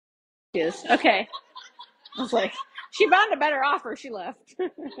Yes. Okay. I was like, she found a better offer. She left.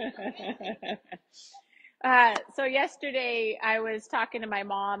 So yesterday I was talking to my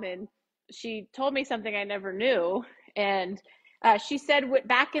mom and she told me something I never knew. And she said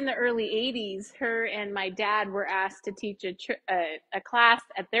back in the early 80s, her and my dad were asked to teach a class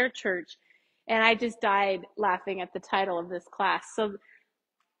at their church. And I just died laughing at the title of this class. So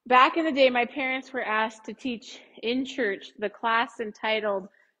back in the day, my parents were asked to teach in church the class entitled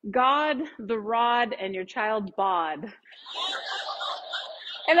God, the Rod, and Your Child Bod.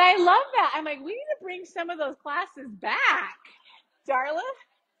 And I love that. I'm like, we need to bring some of those classes back, Darla.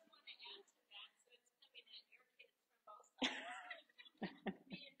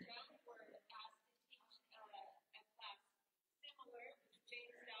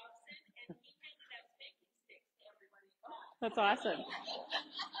 That's awesome.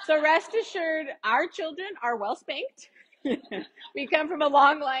 So rest assured, our children are well spanked. We come from a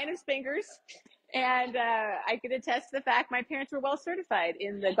long line of spankers. And I can attest to the fact my parents were well certified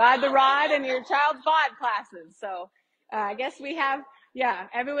in the God, the Rod, and Your Child's Bod classes. So I guess we have, yeah,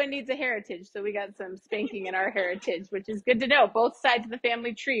 everyone needs a heritage. So we got some spanking in our heritage, which is good to know. Both sides of the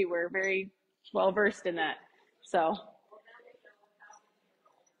family tree were very well versed in that. So,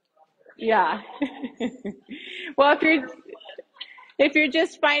 yeah. Well, if you're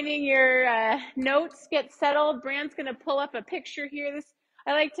just finding your notes, get settled. Brand's going to pull up a picture here.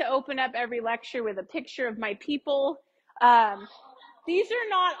 I like to open up every lecture with a picture of my people. Um, these are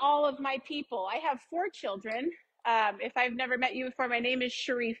not all of my people. I have 4 children. If I've never met you before, my name is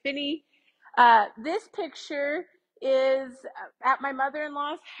Cherie. This picture is at my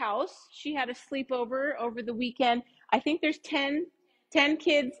mother-in-law's house. She had a sleepover over the weekend. I think there's 10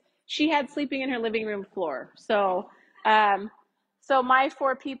 kids. She had sleeping in her living room floor. Um, so my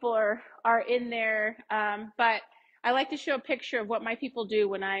 4 people are in there. But I like to show a picture of what my people do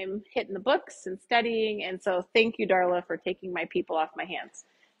when I'm hitting the books and studying. And so thank you, Darla, for taking my people off my hands.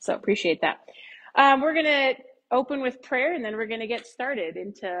 So appreciate that. We're going to open with prayer and then we're going to get started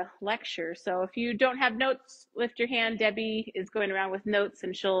into lecture. So if you don't have notes, lift your hand. Debbie is going around with notes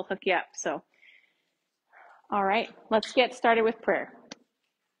and she'll hook you up. So, all right, let's get started with prayer.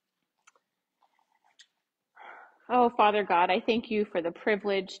 Oh, Father God, I thank you for the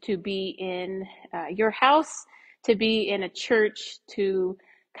privilege to be in your house, to be in a church, to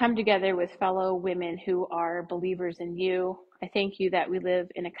come together with fellow women who are believers in you. I thank you that we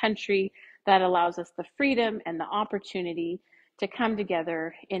live in a country that allows us the freedom and the opportunity to come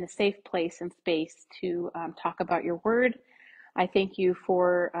together in a safe place and space to talk about your word. I thank you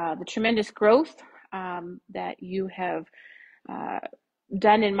for the tremendous growth that you have uh,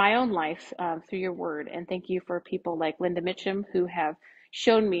 done in my own life through your word. And thank you for people like Linda Mitchum who have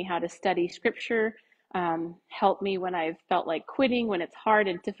shown me how to study scripture, help me when I've felt like quitting, when it's hard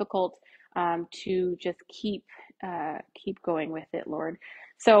and difficult, to just keep going with it, Lord.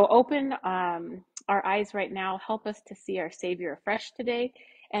 So open our eyes right now. Help us to see our Savior afresh today.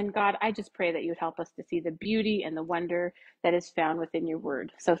 And God, I just pray that you would help us to see the beauty and the wonder that is found within your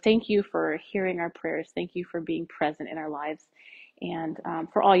word. So thank you for hearing our prayers. Thank you for being present in our lives and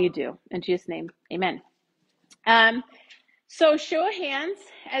for all you do. In Jesus' name, amen. So show of hands,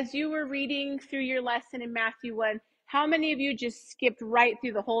 as you were reading through your lesson in Matthew 1, how many of you just skipped right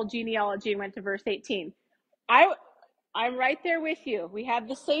through the whole genealogy and went to verse 18? I'm right there with you. We have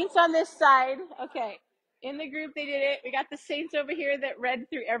the saints on this side. Okay. In the group, they did it. We got the saints over here that read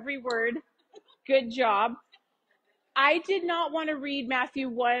through every word. Good job. I did not want to read Matthew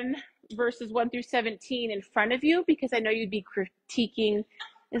 1, verses 1 through 17 in front of you because I know you'd be critiquing,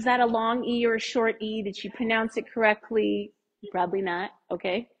 is that a long E or a short E? Did she pronounce it correctly? Probably not.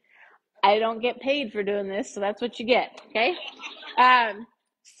 Okay. I don't get paid for doing this, so that's what you get. Okay.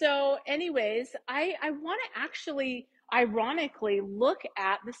 So anyways, I want to actually ironically look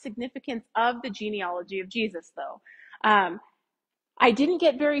at the significance of the genealogy of Jesus, though. I didn't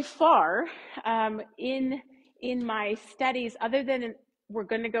get very far in my studies, other than we're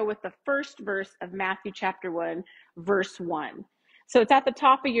going to go with the first verse of Matthew chapter 1, verse 1. So it's at the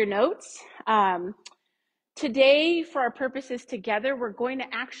top of your notes. Today, for our purposes together, we're going to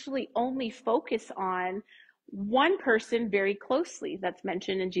actually only focus on one person very closely that's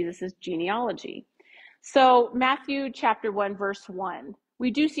mentioned in Jesus's genealogy. So Matthew chapter 1, verse 1. We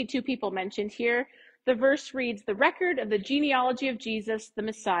do see 2 people mentioned here. The verse reads, the record of the genealogy of Jesus, the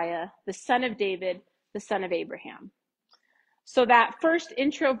Messiah, the son of David, the son of Abraham. So that first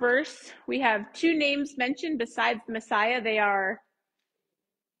intro verse, we have 2 names mentioned besides the Messiah. They are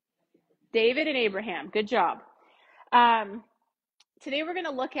David and Abraham. Good job. Today we're going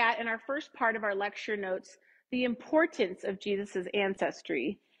to look at, in our first part of our lecture notes, the importance of Jesus's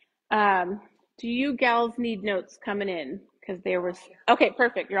ancestry. Um, do you gals need notes coming in? Because there was, okay,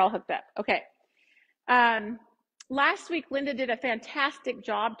 perfect. You're all hooked up. Okay. Um, Last week, Linda did a fantastic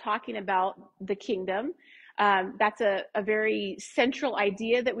job talking about the kingdom. That's a very central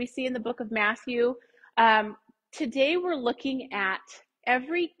idea that we see in the book of Matthew. Today, we're looking at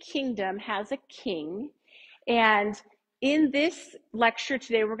every kingdom has a king. And in this lecture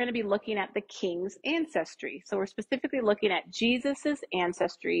today, we're going to be looking at the king's ancestry. So we're specifically looking at Jesus's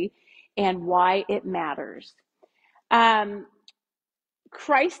ancestry and why it matters.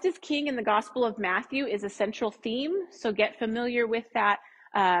 Christ is king in the Gospel of Matthew is a central theme, so get familiar with that.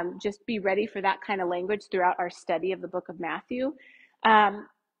 Just be ready for that kind of language throughout our study of the book of Matthew.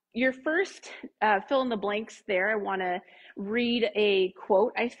 Your first fill in the blanks there, I want to read a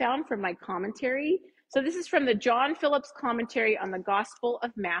quote I found from my commentary. So this is from the John Phillips commentary on the Gospel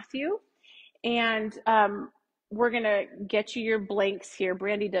of Matthew. And we're going to get you your blanks here.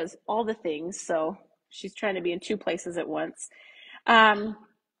 Brandy does all the things, so she's trying to be in two places at once.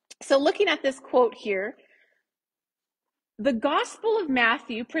 So looking at this quote here, the Gospel of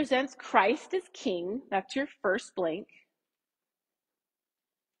Matthew presents Christ as king. That's your first blank.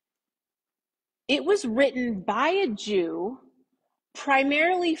 It was written by a Jew,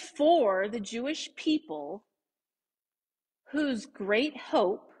 primarily for the Jewish people, whose great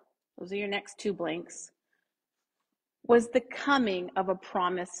hope, those are your next two blanks, was the coming of a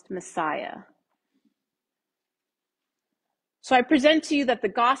promised Messiah. So I present to you that the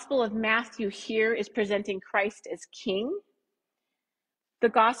Gospel of Matthew here is presenting Christ as king. The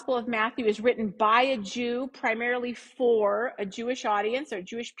Gospel of Matthew is written by a Jew, primarily for a Jewish audience or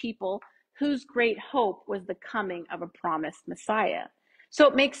Jewish people whose great hope was the coming of a promised Messiah. So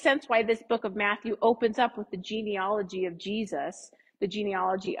it makes sense why this book of Matthew opens up with the genealogy of Jesus, the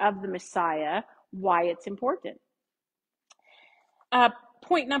genealogy of the Messiah, why it's important.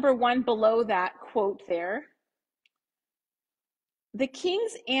 Point number one below that quote there. The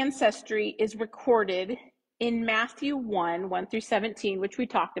king's ancestry is recorded in Matthew 1 through 17, which we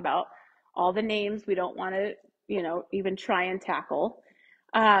talked about. All the names we don't want to, even try and tackle.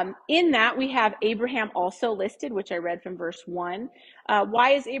 In that, we have Abraham also listed, which I read from verse 1. Why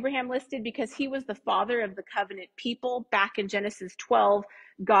is Abraham listed? Because he was the father of the covenant people. Back in Genesis 12,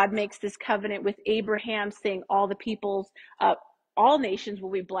 God makes this covenant with Abraham, saying all the peoples, all nations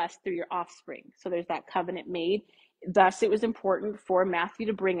will be blessed through your offspring. So there's that covenant made. Thus, it was important for Matthew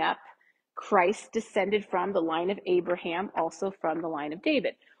to bring up Christ descended from the line of Abraham, also from the line of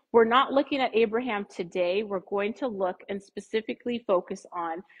David. We're not looking at Abraham today. We're going to look and specifically focus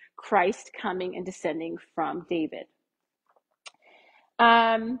on Christ coming and descending from David.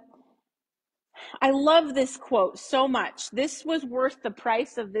 I love this quote so much. This was worth the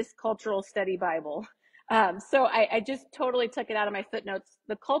price of this cultural study Bible. So I just totally took it out of my footnotes.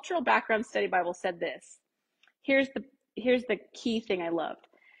 The Cultural Background Study Bible said this. Here's the key thing I loved.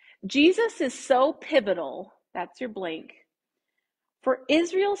 Jesus is so pivotal, that's your blank, for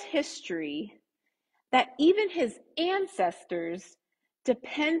Israel's history that even his ancestors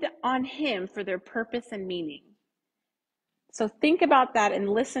depend on him for their purpose and meaning. So think about that and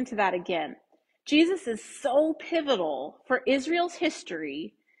listen to that again. Jesus is so pivotal for Israel's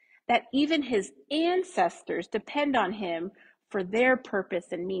history that even his ancestors depend on him for their purpose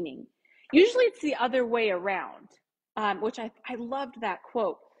and meaning. Usually it's the other way around, which I loved that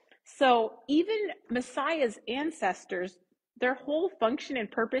quote. So even Messiah's ancestors, their whole function and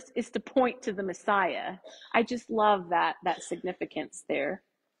purpose is to point to the Messiah. I just love that significance there.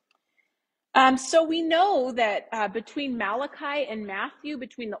 So we know that between Malachi and Matthew,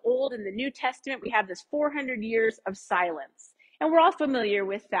 between the Old and the New Testament, we have this 400 years of silence. And we're all familiar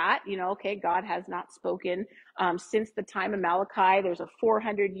with that. Okay, God has not spoken since the time of Malachi. There's a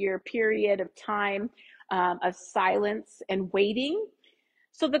 400-year period of time of silence and waiting.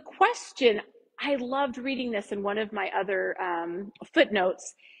 So the question, I loved reading this in one of my other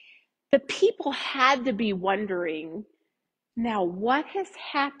footnotes. The people had to be wondering, now what has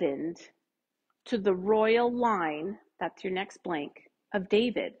happened to the royal line, that's your next blank, of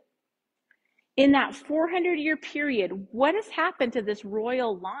David? In that 400-year period, what has happened to this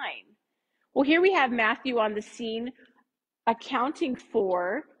royal line? Well, here we have Matthew on the scene accounting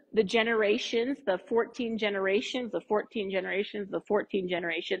for the generations, the 14 generations, the 14 generations, the 14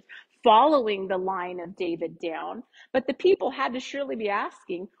 generations, following the line of David down. But the people had to surely be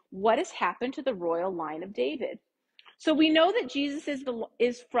asking, what has happened to the royal line of David? So we know that Jesus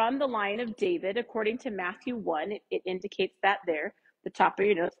is from the line of David, according to Matthew 1. It indicates that there, the top of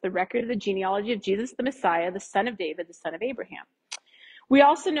your notes, the record of the genealogy of Jesus, the Messiah, the son of David, the son of Abraham. We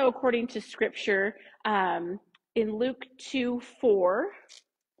also know, according to Scripture, in Luke 2:4,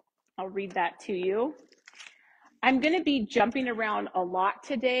 I'll read that to you. I'm going to be jumping around a lot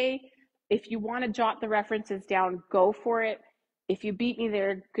today. If you want to jot the references down, go for it. If you beat me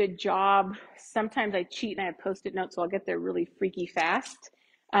there, good job. Sometimes I cheat and I have Post-it notes, so I'll get there really freaky fast.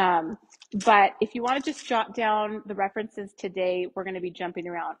 But if you want to just jot down the references today, we're going to be jumping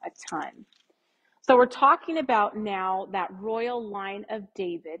around a ton. So we're talking about now that royal line of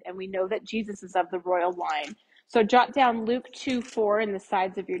David, and we know that Jesus is of the royal line. So jot down Luke 2:4 in the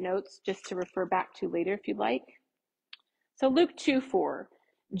sides of your notes just to refer back to later if you'd like. So Luke 2:4,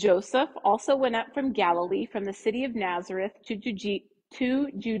 Joseph also went up from Galilee, from the city of Nazareth to Judea,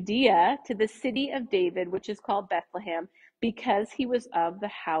 to the city of David, which is called Bethlehem, because he was of the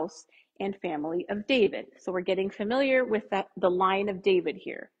house and family of David. So we're getting familiar with the line of David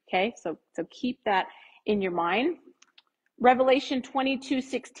here. Okay, so keep that in your mind. Revelation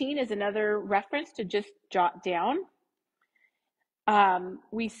 22:16 is another reference to just jot down.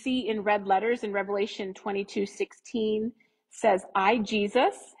 We see in red letters in Revelation 22:16 says, I,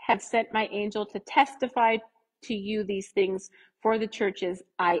 Jesus, have sent my angel to testify to you these things for the churches.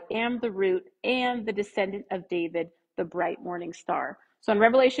 I am the root and the descendant of David, the bright morning star. So in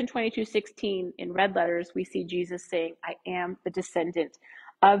Revelation 22:16, in red letters, we see Jesus saying, I am the descendant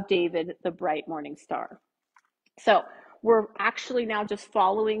of David, the bright morning star. So we're actually now just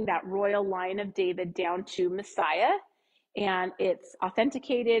following that royal line of David down to Messiah. And it's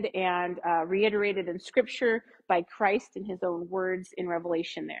authenticated and reiterated in Scripture by Christ in his own words in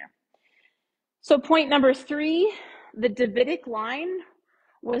Revelation there. So point number 3, the Davidic line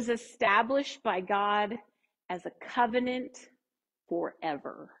was established by God as a covenant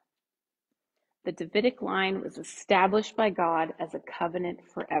forever. The Davidic line was established by God as a covenant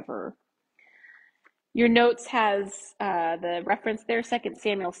forever. Your notes has the reference there, 2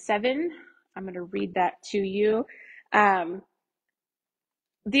 Samuel 7. I'm going to read that to you.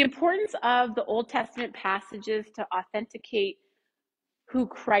 The importance of the Old Testament passages to authenticate who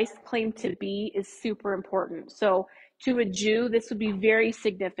Christ claimed to be is super important. So to a Jew, this would be very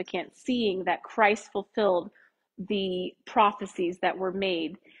significant, seeing that Christ fulfilled the prophecies that were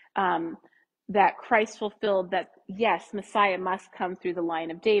made, that Christ fulfilled that, yes, Messiah must come through the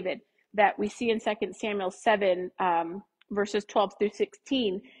line of David, that we see in 2 Samuel 7, verses 12 through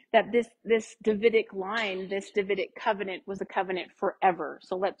 16, that this Davidic line, this Davidic covenant was a covenant forever.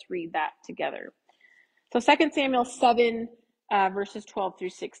 So let's read that together. So 2 Samuel 7, verses 12 through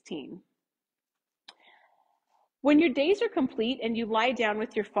 16. When your days are complete and you lie down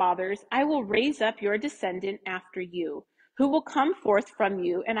with your fathers, I will raise up your descendant after you, who will come forth from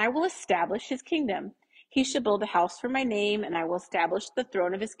you, and I will establish his kingdom. He shall build a house for my name, and I will establish the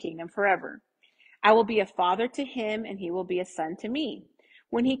throne of his kingdom forever. I will be a father to him, and he will be a son to me.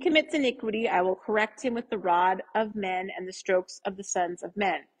 When he commits iniquity, I will correct him with the rod of men and the strokes of the sons of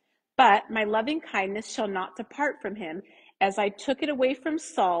men. But my loving kindness shall not depart from him, as I took it away from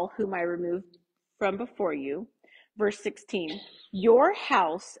Saul, whom I removed from before you. Verse 16, your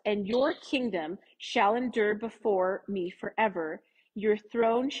house and your kingdom shall endure before me forever. Your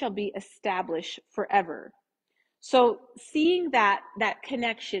throne shall be established forever. So seeing that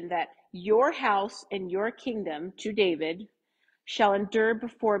connection, that your house and your kingdom to David shall endure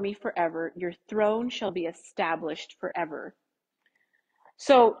before me forever, your throne shall be established forever.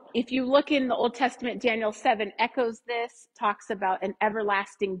 So if you look in the Old Testament, Daniel 7 echoes this, talks about an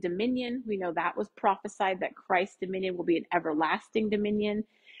everlasting dominion. We know that was prophesied, that Christ's dominion will be an everlasting dominion.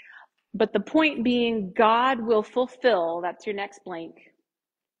 But the point being, God will fulfill, that's your next blank,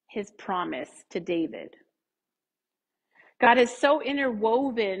 his promise to David. God has so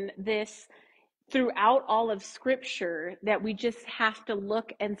interwoven this throughout all of Scripture that we just have to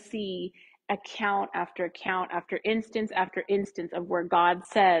look and see account after instance after instance of where God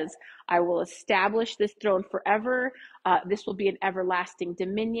says, I will establish this throne forever. This will be an everlasting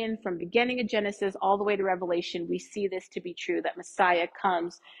dominion. From beginning of Genesis all the way to Revelation, we see this to be true, that Messiah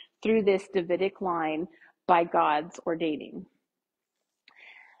comes through this Davidic line by God's ordaining.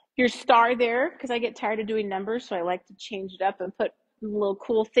 Your star there, because I get tired of doing numbers, so I like to change it up and put little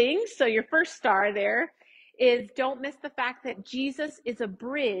cool things. So your first star there is, don't miss the fact that Jesus is a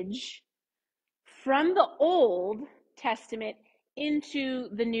bridge from the Old Testament into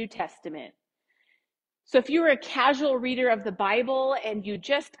the New Testament. So if you were a casual reader of the Bible and you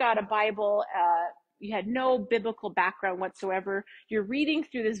just got a Bible, you had no biblical background whatsoever, you're reading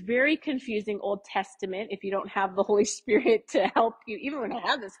through this very confusing Old Testament if you don't have the Holy Spirit to help you. Even when I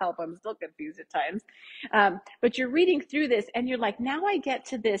have this help, I'm still confused at times. But you're reading through this and you're like, now I get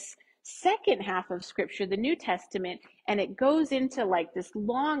to this second half of Scripture, the New Testament, and it goes into like this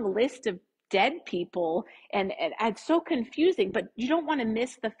long list of dead people, and it's so confusing. But you don't want to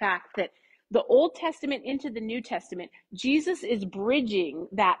miss the fact that the Old Testament into the New Testament, Jesus is bridging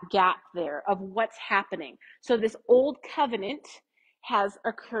that gap there of what's happening. So this old covenant has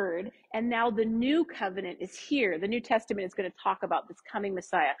occurred, and now the new covenant is here. The New Testament is going to talk about this coming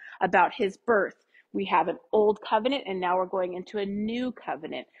Messiah, about his birth. We have an old covenant, and now we're going into a new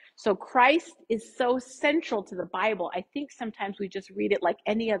covenant. So Christ is so central to the Bible. I think sometimes we just read it like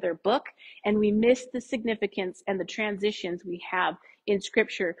any other book, and we miss the significance and the transitions we have in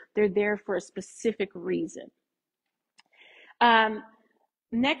Scripture. They're there for a specific reason.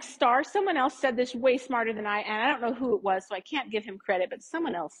 Next star, someone else said this way smarter than I, and I don't know who it was, so I can't give him credit, but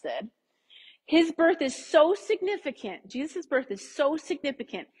someone else said, his birth is so significant. Jesus' birth is so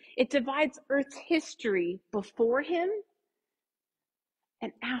significant. It divides Earth's history before him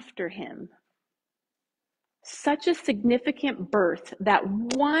and after him. Such a significant birth, that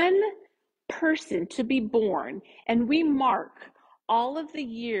one person to be born, and we mark all of the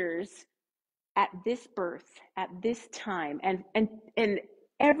years at this birth, at this time, and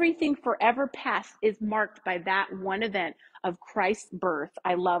everything forever past is marked by that one event of Christ's birth.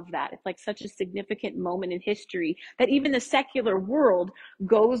 I love that. It's like such a significant moment in history that even the secular world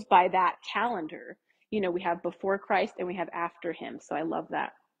goes by that calendar. You know, we have before Christ and we have after him. So I love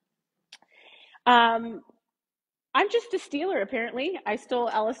that. I'm just a stealer, apparently. I stole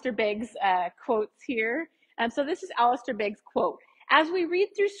Alistair Begg's quotes here. So this is Alistair Begg's quote. As we read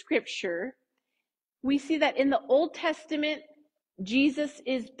through Scripture, we see that in the Old Testament, Jesus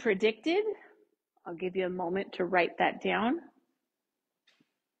is predicted. I'll give you a moment to write that down.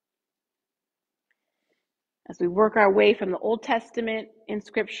 As we work our way from the Old Testament in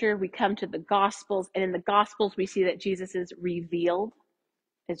Scripture, we come to the Gospels. And in the Gospels, we see that Jesus is revealed.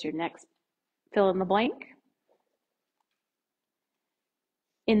 Is your next fill in the blank.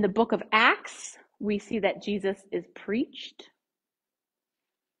 In the book of Acts, we see that Jesus is preached.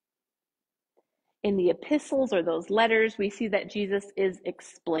 In the epistles, or those letters, we see that Jesus is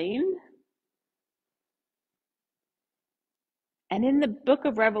explained. And in the book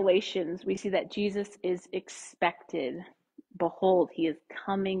of Revelations, we see that Jesus is expected. Behold, he is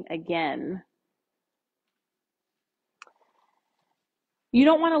coming again. You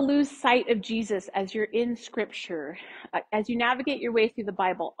don't want to lose sight of Jesus as you're in Scripture. As you navigate your way through the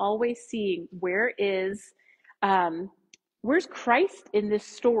Bible, always seeing where's Christ in this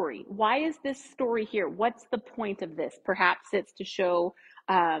story? Why is this story here? What's the point of this? Perhaps it's to show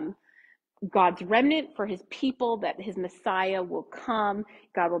God's remnant, for his people, that his Messiah will come.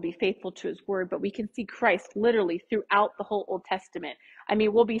 God will be faithful to his word. But we can see Christ literally throughout the whole Old Testament. I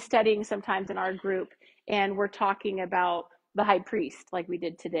mean, we'll be studying sometimes in our group, and we're talking about the high priest like we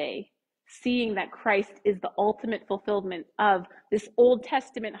did today, seeing that Christ is the ultimate fulfillment of this Old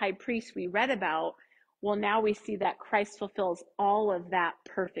Testament high priest we read about. Well, now we see that Christ fulfills all of that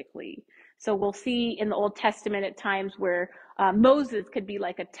perfectly. So we'll see in the Old Testament at times where Moses could be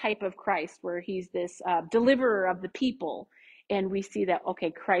like a type of Christ, where he's this deliverer of the people. And we see that, okay,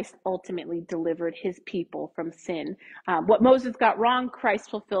 Christ ultimately delivered his people from sin. What Moses got wrong,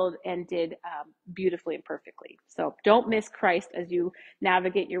 Christ fulfilled and did beautifully and perfectly. So don't miss Christ as you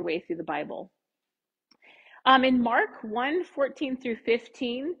navigate your way through the Bible. In Mark 1:14 through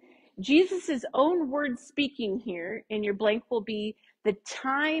 15, Jesus' own words speaking here, and your blank will be, the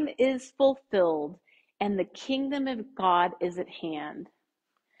time is fulfilled and the kingdom of God is at hand.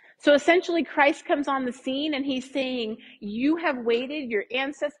 So essentially, Christ comes on the scene and he's saying, you have waited, your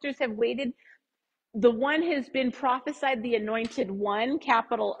ancestors have waited. The one has been prophesied, the anointed one,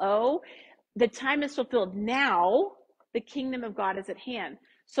 capital O. The time is fulfilled. Now the kingdom of God is at hand.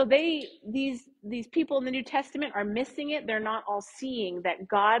 So these people in the New Testament are missing it. They're not all seeing that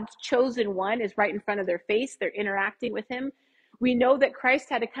God's chosen one is right in front of their face. They're interacting with him. We know that Christ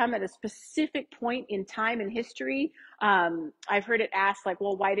had to come at a specific point in time in history. I've heard it asked, like,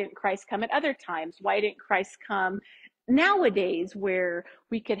 well, why didn't Christ come at other times? Why didn't Christ come nowadays, where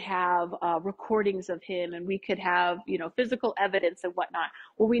we could have recordings of him and we could have, physical evidence and whatnot?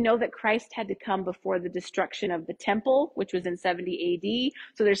 Well, we know that Christ had to come before the destruction of the temple, which was in 70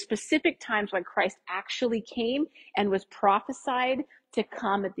 AD. So there's specific times when Christ actually came and was prophesied to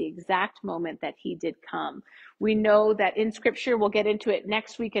come at the exact moment that he did come. We know that in Scripture, we'll get into it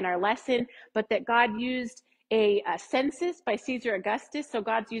next week in our lesson, but that God used a census by Caesar Augustus. So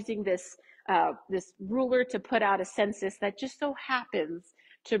God's using this ruler to put out a census that just so happens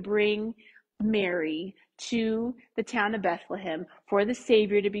to bring Mary to the town of Bethlehem for the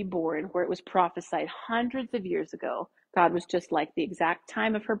Savior to be born, where it was prophesied hundreds of years ago God was just like, the exact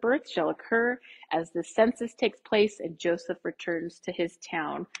time of her birth shall occur as the census takes place and Joseph returns to his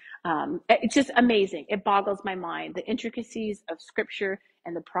town. It's just amazing. It boggles my mind, the intricacies of scripture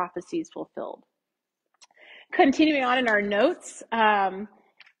and the prophecies fulfilled. Continuing on in our notes,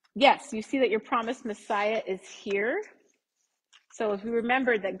 yes, you see that your promised Messiah is here. So if we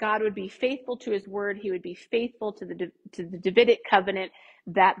remembered that God would be faithful to his word, he would be faithful to the Davidic covenant,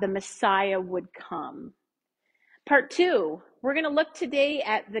 that the Messiah would come. Part 2, we're going to look today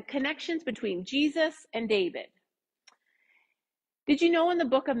at the connections between Jesus and David. Did you know in the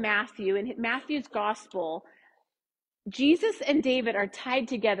book of Matthew, in Matthew's gospel, Jesus and David are tied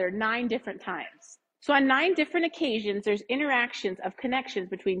together 9 different times. So on 9 different occasions, there's interactions of connections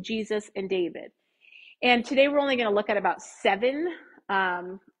between Jesus and David. And today we're only going to look at about 7.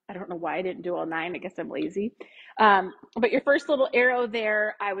 I don't know why I didn't do all 9. I guess I'm lazy. But your first little arrow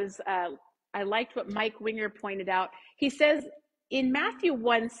there, I liked what Mike Winger pointed out. He says in Matthew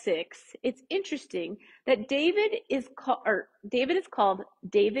 1:6, it's interesting that David is called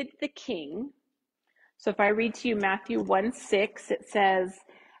David the King. So if I read to you Matthew 1:6, it says,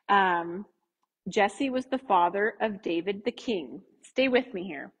 Jesse was the father of David the King. Stay with me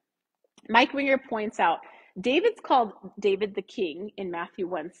here. Mike Winger points out David's called David the King in Matthew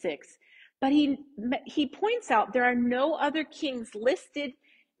 1:6, but he points out there are no other kings listed.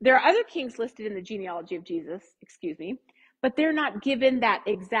 There are other kings listed in the genealogy of Jesus, but they're not given that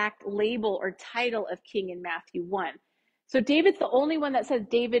exact label or title of king in Matthew 1. So David's the only one that says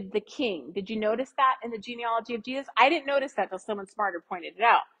David the King. Did you notice that in the genealogy of Jesus? I didn't notice that until someone smarter pointed it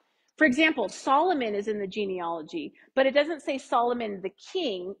out. For example, Solomon is in the genealogy, but it doesn't say Solomon the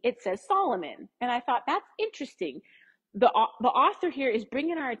king, it says Solomon. And I thought, that's interesting. The author here is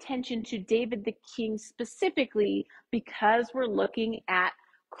bringing our attention to David the king specifically because we're looking at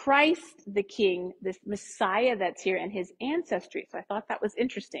Christ the King, this Messiah that's here, and his ancestry. So I thought that was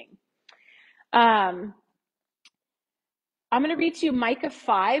interesting. I'm going to read to you Micah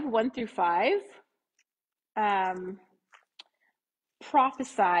 5:1-5.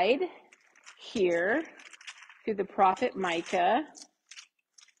 Prophesied here through the prophet Micah.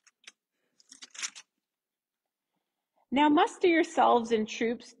 Now muster yourselves in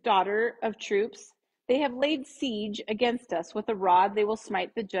troops, daughter of troops. They have laid siege against us. With a rod they will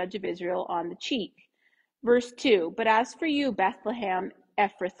smite the judge of Israel on the cheek. Verse 2, but as for you, Bethlehem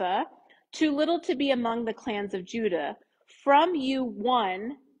Ephrathah, too little to be among the clans of Judah, from you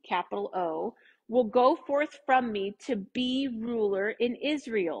one, capital O, will go forth from me to be ruler in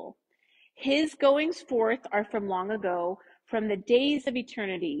Israel. His goings forth are from long ago, from the days of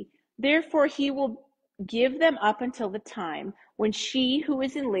eternity. Therefore he will give them up until the time when she who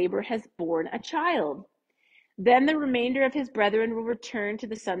is in labor has borne a child. Then the remainder of his brethren will return to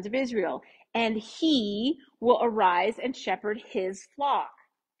the sons of Israel, and he will arise and shepherd his flock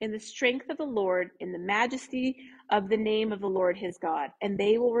in the strength of the Lord, in the majesty of the name of the Lord his God. And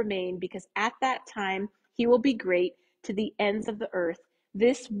they will remain, because at that time he will be great to the ends of the earth.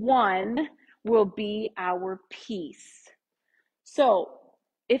 This one will be our peace. So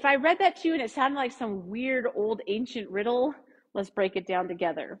if I read that to you and it sounded like some weird old ancient riddle, let's break it down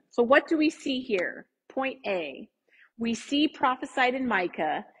together. So what do we see here? Point A, we see prophesied in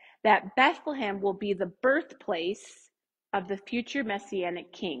Micah that Bethlehem will be the birthplace of the future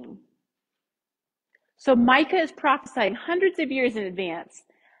messianic king. So Micah is prophesying hundreds of years in advance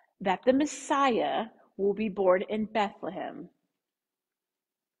that the Messiah will be born in Bethlehem.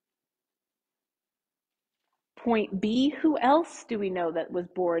 Point B, who else do we know that was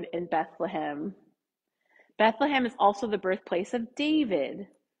born in Bethlehem? Bethlehem is also the birthplace of David.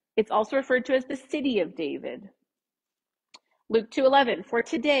 It's also referred to as the city of David. Luke 2:11, for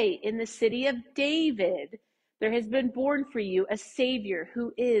today in the city of David, there has been born for you a Savior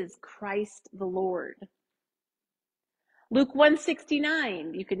who is Christ the Lord. Luke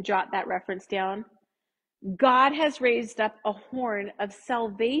 1:69, you can jot that reference down. God has raised up a horn of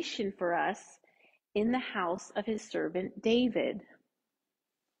salvation for us in the house of his servant David.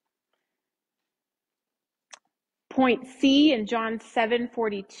 Point C in John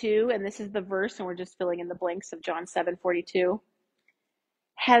 7:42, and this is the verse, and we're just filling in the blanks of John 7:42.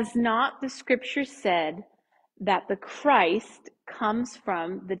 Has not the scripture said that the Christ comes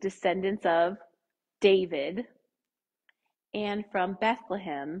from the descendants of David and from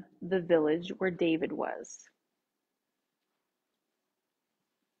Bethlehem, the village where David was?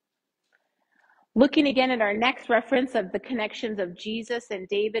 Looking again at our next reference of the connections of Jesus and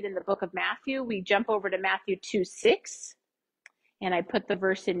David in the book of Matthew, we jump over to Matthew 2:6, and I put the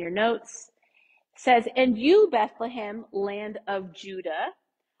verse in your notes. It says, and you, Bethlehem, land of Judah,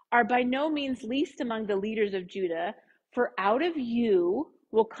 are by no means least among the leaders of Judah, For out of you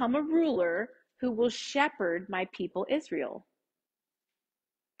will come a ruler who will shepherd my people Israel.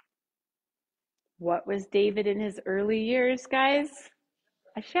 What was David in his early years, guys?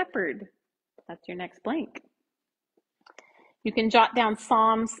 A shepherd. That's your next blank. You can jot down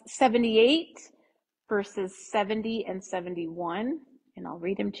Psalms 78, verses 70 and 71, and I'll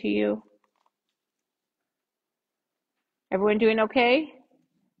read them to you. Everyone doing okay?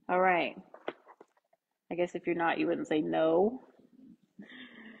 All right. I guess if you're not, you wouldn't say no.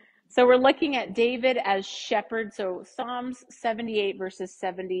 So we're looking at David as shepherd. So Psalms 78, verses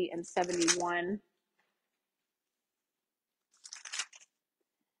 70 and 71.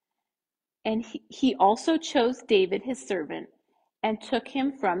 And he also chose David, his servant, and took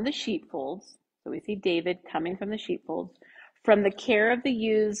him from the sheepfolds. So we see David coming from the sheepfolds. From the care of the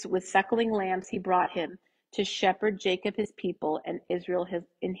ewes with suckling lambs, he brought him to shepherd Jacob, his people, and Israel, his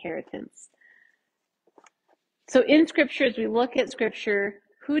inheritance. So in Scripture, as we look at Scripture,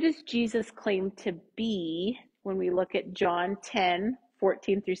 who does Jesus claim to be when we look at John 10,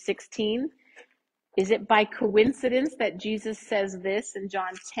 14 through 16? Is it by coincidence that Jesus says this in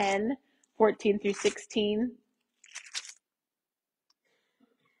John 10, 14 through 16?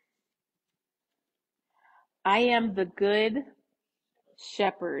 I am the good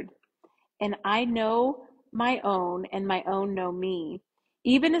shepherd, and I know my own, and my own know me.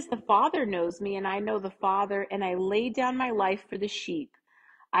 Even as the Father knows me, and I know the Father, and I lay down my life for the sheep.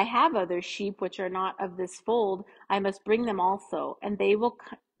 I have other sheep which are not of this fold. I must bring them also, and they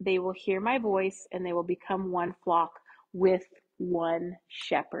will hear my voice, and they will become one flock with one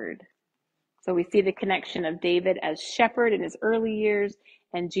shepherd. So we see the connection of David as shepherd in his early years,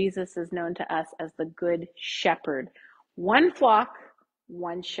 and Jesus is known to us as the good shepherd. One flock,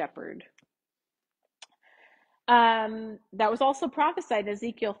 one shepherd. That was also prophesied in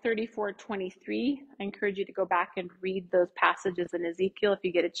Ezekiel 34:23. I encourage you to go back and read those passages in Ezekiel if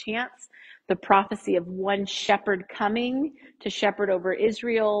you get a chance. The prophecy of one shepherd coming to shepherd over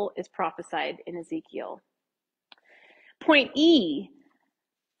Israel is prophesied in Ezekiel. Point E,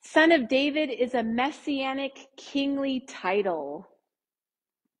 Son of David is a messianic kingly title.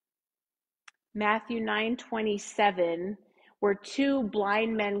 Matthew 9:27, where two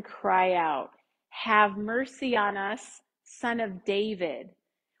blind men cry out, "Have mercy on us, Son of David."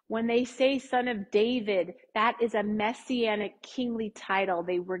 When they say Son of David, that is a messianic kingly title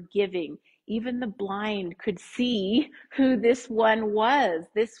they were giving. Even the blind could see who this one was.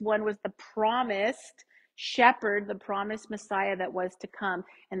 This one was the promised shepherd, the promised Messiah that was to come.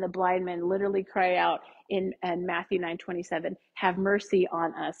 And the blind men literally cry out in Matthew 9:27, "Have mercy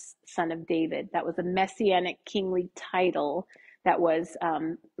on us, Son of David." That was a messianic kingly title that was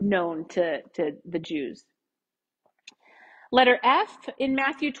known to the Jews. Letter F in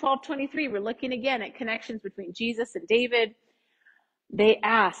Matthew 12:23, we're looking again at connections between Jesus and David. They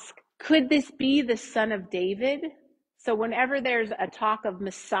ask, could this be the Son of David? So whenever there's a talk of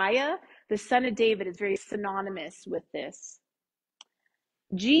Messiah, the Son of David is very synonymous with this.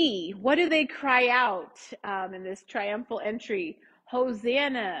 G, what do they cry out in this triumphal entry?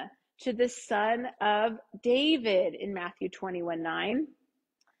 Hosanna to the Son of David in Matthew 21:9.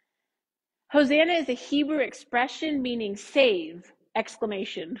 Hosanna is a Hebrew expression meaning save,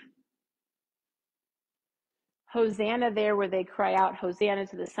 exclamation. Hosanna there where they cry out, Hosanna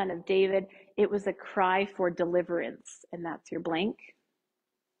to the Son of David, it was a cry for deliverance, and that's your blank.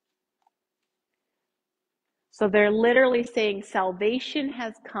 So they're literally saying salvation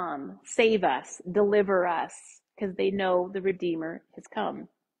has come, save us, deliver us, because they know the Redeemer has come.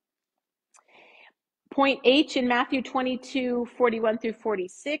 Point H in Matthew 22:41 through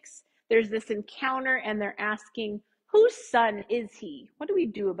 46, there's this encounter and they're asking, whose son is he? What do we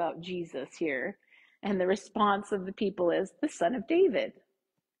do about Jesus here? And the response of the people is, the Son of David.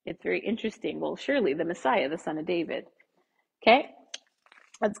 It's very interesting. Well, surely the Messiah, the Son of David. Okay,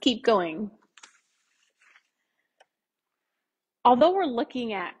 let's keep going. Although we're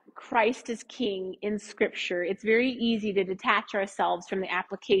looking at Christ as King in Scripture, it's very easy to detach ourselves from the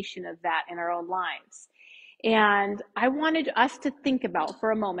application of that in our own lives. And I wanted us to think about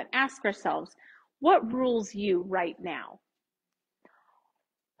for a moment, ask ourselves, what rules you right now?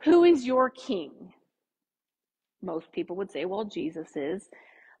 Who is your king? Most people would say, well, Jesus is.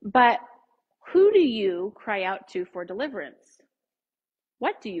 But who do you cry out to for deliverance?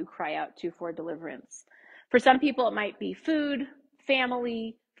 What do you cry out to for deliverance? For some people, it might be food,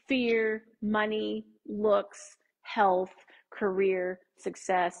 family, fear, money, looks, health, career,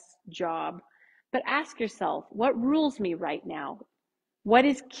 success, job. But ask yourself, what rules me right now? What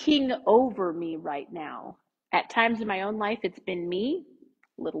is king over me right now? At times in my own life, it's been me,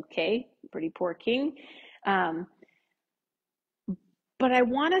 little k, pretty poor king. But I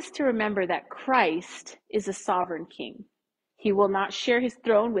want us to remember that Christ is a sovereign king. He will not share his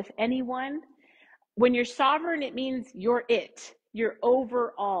throne with anyone. When you're sovereign, it means you're it. You're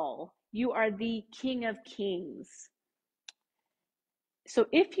over all. You are the King of Kings. So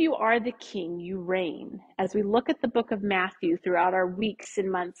if you are the king, you reign. As we look at the book of Matthew throughout our weeks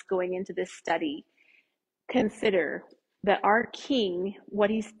and months going into this study, consider that our king, what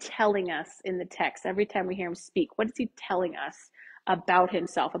he's telling us in the text, every time we hear him speak, what is he telling us about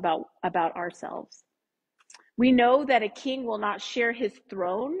himself, about ourselves? We know that a king will not share his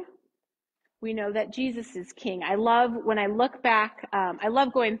throne. We know that Jesus is king. I love, when I look back, I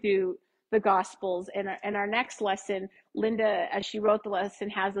love going through the Gospels, and our next lesson, Linda, as she wrote the lesson,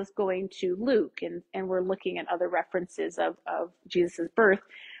 has us going to Luke, and we're looking at other references of Jesus's birth.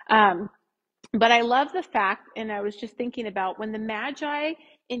 But I love the fact, and I was just thinking about when the Magi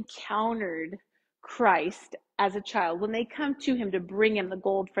encountered Christ as a child, when they come to him to bring him the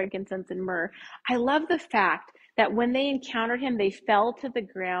gold, frankincense, and myrrh, I love the fact that when they encountered him, they fell to the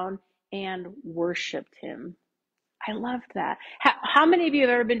ground and worshiped him. I loved that. How many of you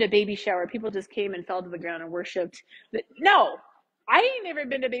have ever been to a baby shower? People just came and fell to the ground and worshiped. No, I ain't never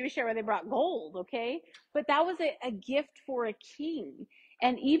been to a baby shower where they brought gold, okay? But that was a gift for a king.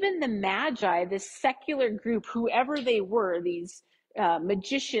 And even the Magi, this secular group, whoever they were, these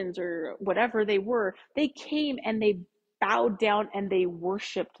magicians or whatever they were, they came and they bowed down and they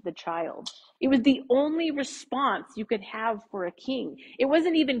worshiped the child. It was the only response you could have for a king. It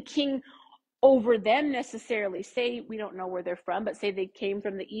wasn't even king over them necessarily. Say, we don't know where they're from, but say they came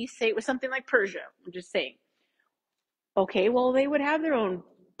from the east, say it was something like Persia. I'm just saying. Okay, well, they would have their own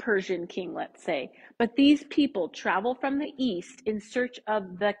Persian king, let's say. But these people travel from the east in search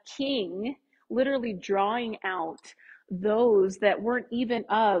of the king, literally drawing out those that weren't even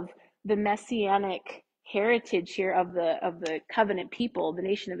of the messianic heritage here of the covenant people, the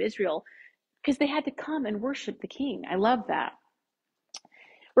nation of Israel, because they had to come and worship the king. I love that.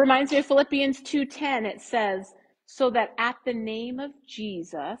 Reminds me of Philippians 2:10. It says, so that at the name of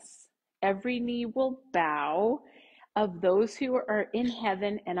Jesus, every knee will bow, of those who are in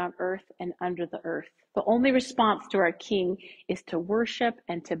heaven and on earth and under the earth. The only response to our King is to worship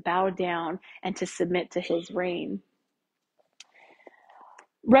and to bow down and to submit to his reign.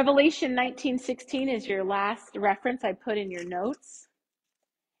 Revelation 19:16 is your last reference I put in your notes.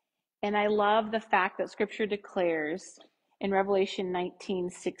 And I love the fact that scripture declares in Revelation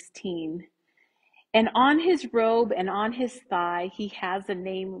 19:16, and on his robe and on his thigh he has a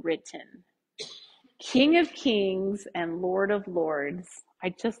name written, King of Kings and Lord of Lords. I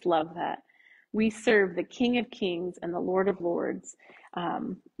just love that. We serve the King of Kings and the Lord of Lords.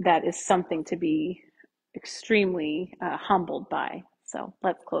 That is something to be extremely humbled by. So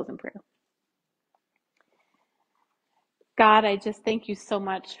let's close in prayer. God, I just thank you so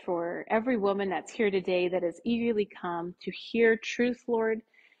much for every woman that's here today that has eagerly come to hear truth, Lord.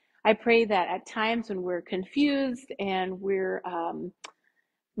 I pray that at times when we're confused and we're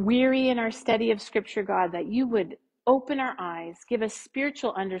weary in our study of Scripture, God, that you would open our eyes, give us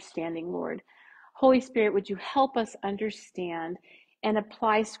spiritual understanding, Lord. Holy Spirit, would you help us understand and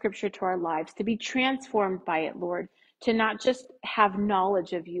apply Scripture to our lives, to be transformed by it, Lord, to not just have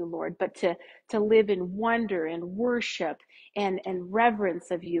knowledge of you, Lord, but to live in wonder and worship and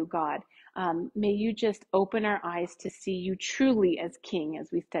reverence of you, God. May you just open our eyes to see you truly as King as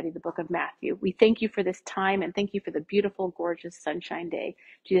we study the book of Matthew. We thank you for this time and thank you for the beautiful, gorgeous sunshine day.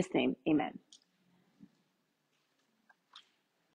 In Jesus' name, amen.